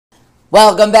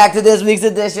Welcome back to this week's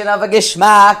edition of a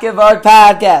Geschmack Evart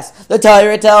podcast. The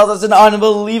Torah tells us an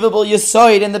unbelievable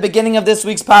yesoid in the beginning of this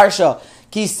week's Parsha.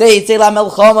 Ki Seitzei la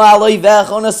melchama aloivecha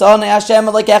unasonei Hashem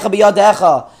elokecha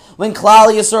biyadecha. When Klal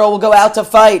Yisrael will go out to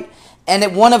fight,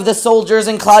 and one of the soldiers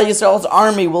in Klal Yisrael's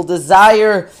army will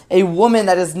desire a woman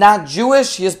that is not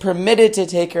Jewish, he is permitted to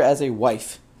take her as a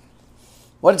wife.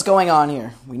 What is going on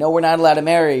here? We know we're not allowed to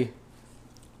marry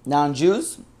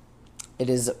non-Jews. It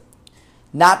is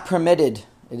not permitted.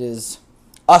 It is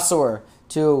asur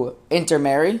to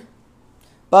intermarry.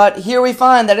 But here we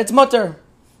find that it's mutter.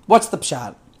 What's the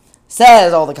pshat?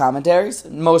 Says all the commentaries,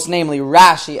 most namely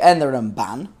Rashi and the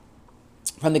Ramban,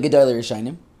 from the Gedolei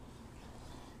Rishonim,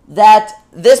 that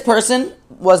this person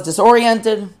was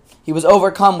disoriented. He was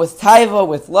overcome with taiva,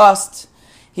 with lust.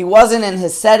 He wasn't in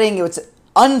his setting. It was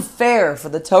unfair for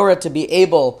the Torah to be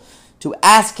able to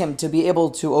ask him to be able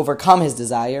to overcome his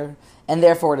desire, and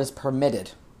therefore it is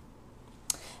permitted.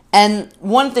 And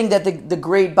one thing that the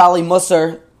great Bali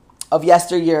Musar of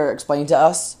yesteryear explained to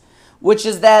us, which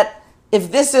is that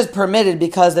if this is permitted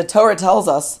because the Torah tells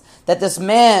us that this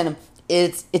man,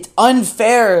 it's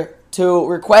unfair to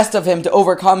request of him to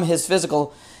overcome his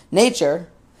physical nature,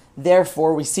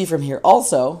 therefore we see from here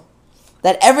also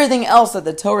that everything else that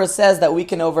the Torah says that we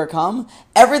can overcome,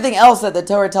 everything else that the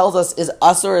Torah tells us is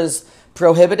asur, is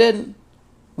prohibited,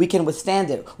 we can withstand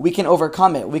it, we can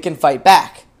overcome it, we can fight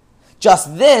back.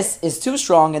 Just this is too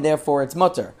strong and therefore it's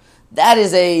mutter. That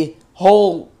is a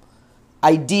whole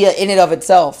idea in and of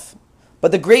itself.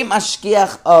 But the great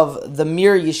mashkiach of the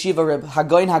Mir Yeshiva, Reb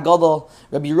Hagoyin Hagadol,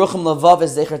 Reb Yerucham Levav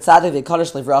Zecher Tzaddik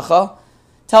V'Kadosh Livracha,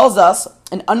 tells us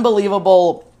an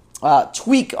unbelievable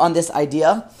tweak on this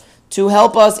idea to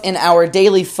help us in our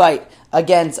daily fight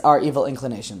against our evil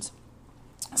inclinations.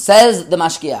 Says the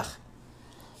mashkiach,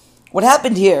 what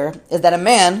happened here is that a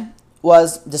man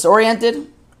was disoriented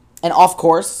and off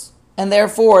course, and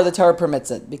therefore the Torah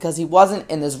permits it, because he wasn't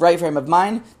in his right frame of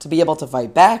mind to be able to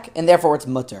fight back, and therefore it's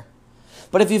mutter.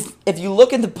 But if you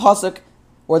look in the pasuk,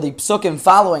 or the psukim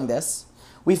following this,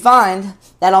 we find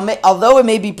that although it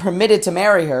may be permitted to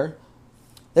marry her,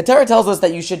 the Torah tells us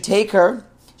that you should take her,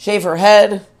 shave her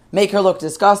head, make her look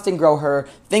disgusting, grow her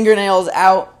fingernails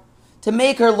out, to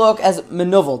make her look as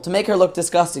menuvel, to make her look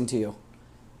disgusting to you.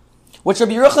 Which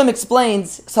Rabbi Yerucham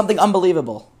explains something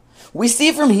unbelievable. We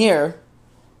see from here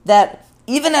that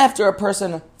even after a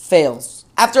person fails,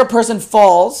 after a person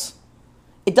falls,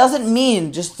 it doesn't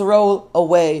mean just throw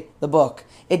away the book.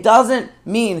 It doesn't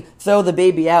mean throw the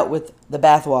baby out with the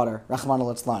bathwater, Rachmana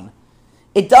litzlan.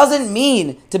 It doesn't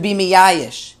mean to be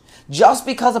miyayish. Just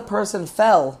because a person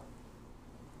fell,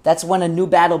 that's when a new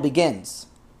battle begins.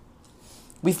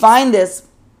 We find this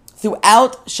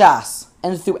throughout Shas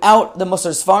and throughout the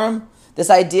Musar Sfarim, this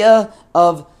idea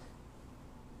of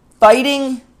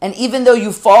fighting, and even though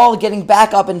you fall, getting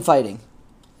back up and fighting.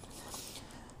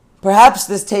 Perhaps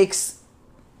this takes,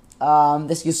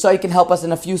 this Yisai can help us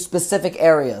in a few specific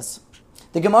areas.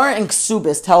 The Gemara in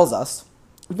Ksubis tells us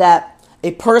that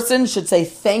a person should say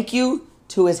thank you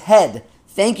to his head,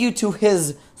 thank you to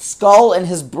his skull and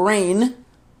his brain,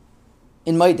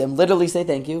 in Maidim, literally say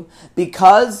thank you,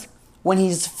 because when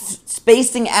he's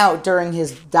spacing out during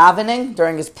his davening,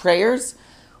 during his prayers,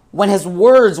 when his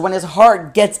words, when his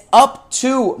heart gets up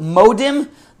to Modim,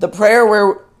 the prayer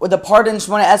where the part in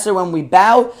Shemona Esrei when we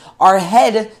bow, our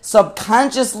head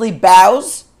subconsciously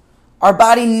bows, our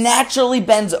body naturally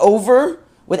bends over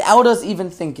without us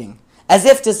even thinking. As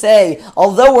if to say,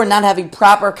 although we're not having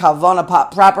proper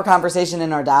kavanah, proper conversation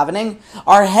in our davening,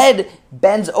 our head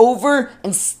bends over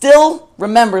and still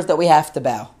remembers that we have to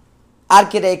bow. Ad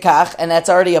kidei kach, and that's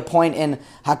already a point in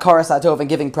hakaras hatov and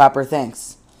giving proper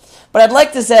thanks. But I'd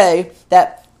like to say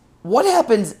that what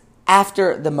happens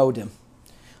after the modim?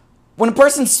 When a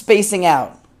person's spacing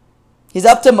out, he's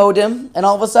up to modim, and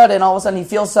all of a sudden he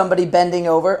feels somebody bending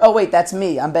over. Oh wait, that's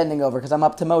me. I'm bending over because I'm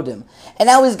up to modim. And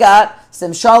now he's got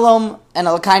sim shalom and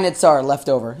a l'kai nitzar left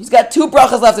over. He's got 2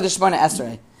 brachas left of the Shemona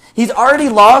Esrei. He's already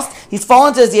lost. He's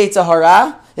fallen to his yetzer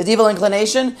hara, his evil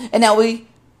inclination, and now we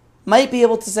might be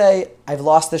able to say, I've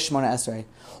lost the Shemona Esrei.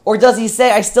 Or does he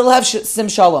say, I still have sim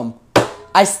shalom.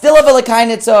 I still have a l'kai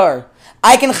nitzar.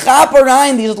 I can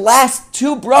chaperine these last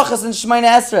 2 brachas in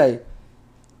Shemona Esrei.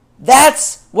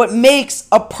 That's what makes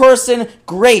a person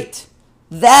great.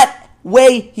 That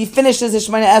way he finishes his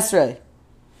Shemona Esrei.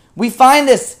 We find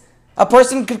this. A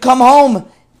person could come home.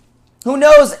 Who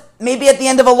knows? Maybe at the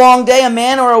end of a long day, a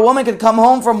man or a woman could come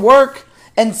home from work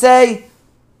and say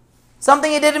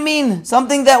something he didn't mean.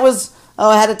 Something that was,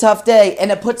 I had a tough day.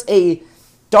 And it puts a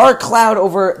dark cloud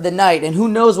over the night. And who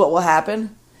knows what will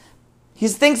happen? He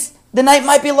thinks the night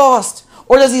might be lost.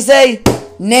 Or does he say,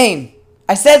 name?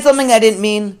 I said something I didn't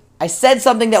mean. I said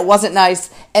something that wasn't nice,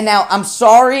 and now I'm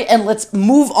sorry, and let's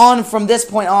move on from this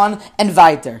point on and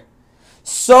weiter.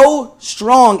 So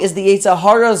strong is the Yetzer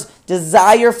Hara's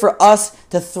desire for us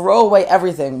to throw away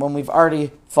everything when we've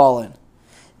already fallen.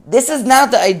 This is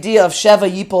not the idea of Sheva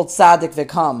Yipol Tzadik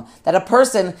Vikam, that a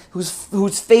person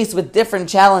who's faced with different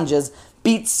challenges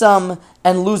beats some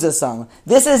and loses some.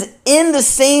 This is in the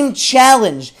same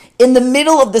challenge, in the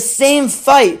middle of the same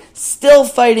fight, still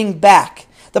fighting back.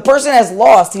 The person has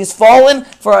lost. He has fallen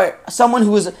for someone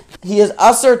he is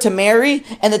usher to marry,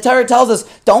 and the Torah tells us,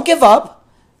 don't give up.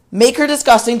 Make her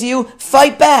disgusting to you.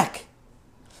 Fight back.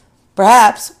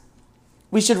 Perhaps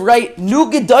we should write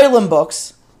new Gedolim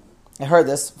books. I heard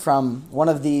this from one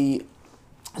of the,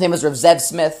 I think it was Rav Zev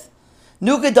Smith.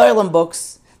 New Gedolim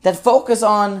books that focus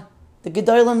on the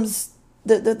Gedolim's,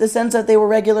 the sense that they were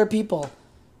regular people.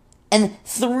 And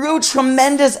through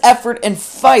tremendous effort and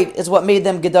fight is what made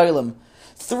them Gedolim.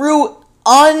 Through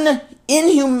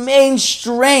inhumane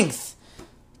strength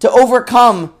to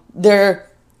overcome their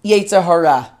Yetzer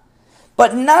Hara.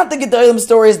 But not the Gedolim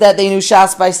stories that they knew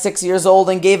Shas by 6 years old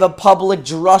and gave a public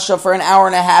drasha for an hour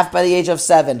and a half by the age of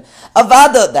 7.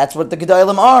 Avada, that's what the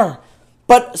Gedolim are.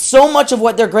 But so much of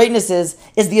what their greatness is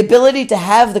the ability to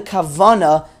have the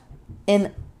kavana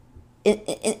in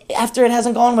after it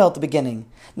hasn't gone well at the beginning.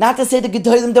 Not to say the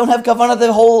Gedolim don't have kavanah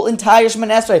the whole entire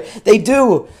Shemoneh Esrei. They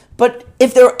do. But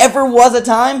if there ever was a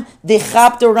time, they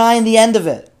chapped Torah in the end of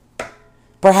it.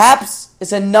 Perhaps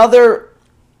it's another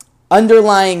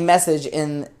underlying message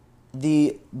in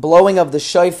the blowing of the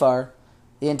shofar,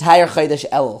 the entire Chodesh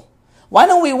Elul. Why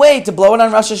don't we wait to blow it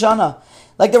on Rosh Hashanah?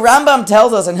 Like the Rambam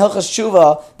tells us in Hilchos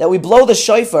Tshuva that we blow the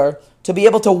shofar to be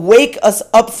able to wake us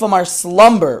up from our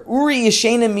slumber. Uri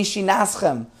yeshenim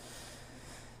mishinaschem.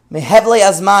 Mehevle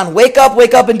azman. Wake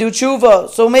up and do tshuva.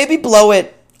 So maybe blow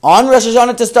it on Rosh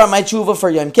Hashanah to start my tshuva for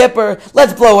Yom Kippur.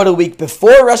 Let's blow it a week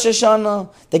before Rosh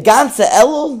Hashanah. The ganze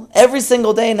Elul, every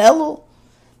single day in Elul.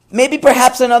 Maybe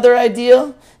perhaps another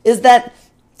idea is that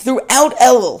throughout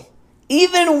Elul,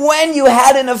 even when you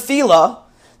had an afila,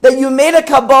 that you made a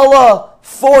Kabbalah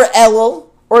for Elul,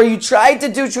 or you tried to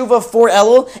do tshuva for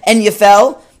Elul, and you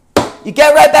fell, you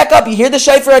get right back up. You hear the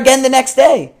shofar again the next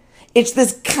day. It's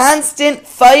this constant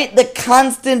fight, the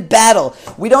constant battle.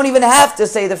 We don't even have to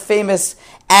say the famous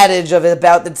adage of it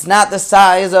about it's not the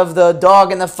size of the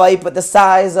dog in the fight, but the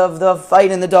size of the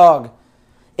fight in the dog.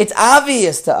 It's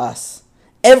obvious to us.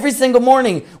 Every single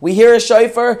morning we hear a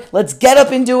shofar, let's get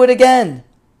up and do it again.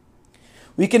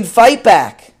 We can fight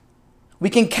back. We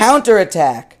can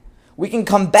counterattack. We can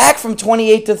come back from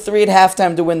 28-3 at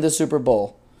halftime to win the Super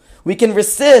Bowl. We can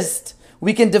resist.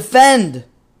 We can defend.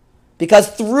 Because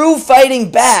through fighting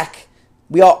back,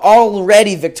 we are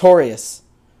already victorious.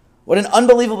 What an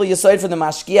unbelievable yesod from the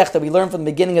Mashgiach that we learned from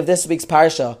the beginning of this week's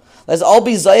Parsha. Let's all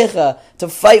be zeicha to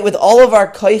fight with all of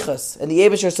our koichas, and the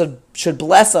Eibusher should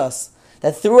bless us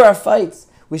that through our fights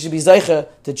we should be zeicha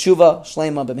to tshuva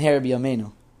shleima b'mehera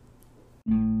b'yameinu.